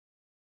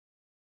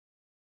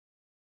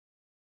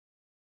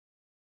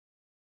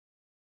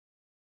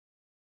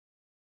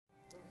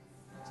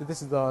So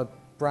this is our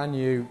brand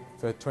new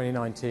for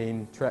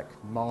 2019 Trek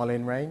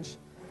Marlin range.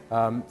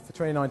 For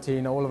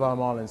 2019 all of our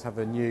Marlins have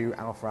a new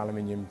alpha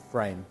aluminium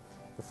frame.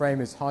 The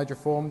frame is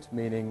hydroformed,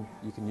 meaning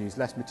you can use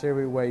less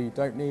material where you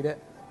don't need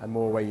it and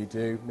more where you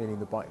do, meaning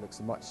the bike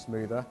looks much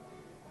smoother.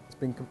 It's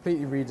been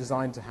completely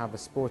redesigned to have a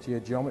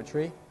sportier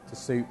geometry to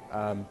suit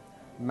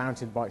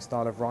mountain bike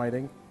style of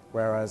riding,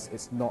 whereas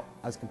it's not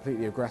as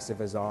completely aggressive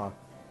as our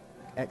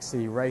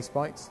XC race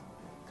bikes.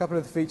 A couple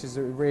of the features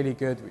that are really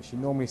good, which you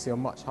normally see on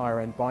much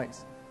higher end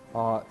bikes,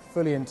 are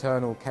fully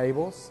internal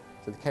cables.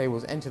 So the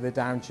cables enter the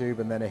down tube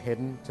and then are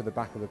hidden to the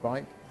back of the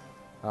bike,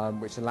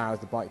 which allows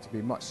the bike to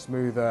be much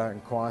smoother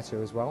and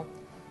quieter as well.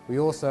 We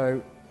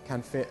also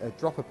can fit a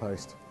dropper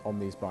post on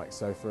these bikes,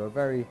 so for a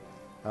very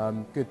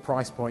good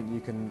price point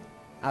you can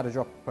add a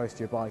dropper post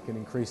to your bike and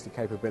increase the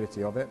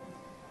capability of it.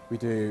 We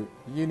do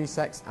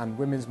unisex and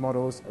women's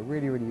models, a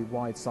really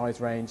wide size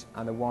range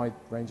and a wide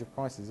range of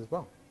prices as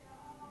well.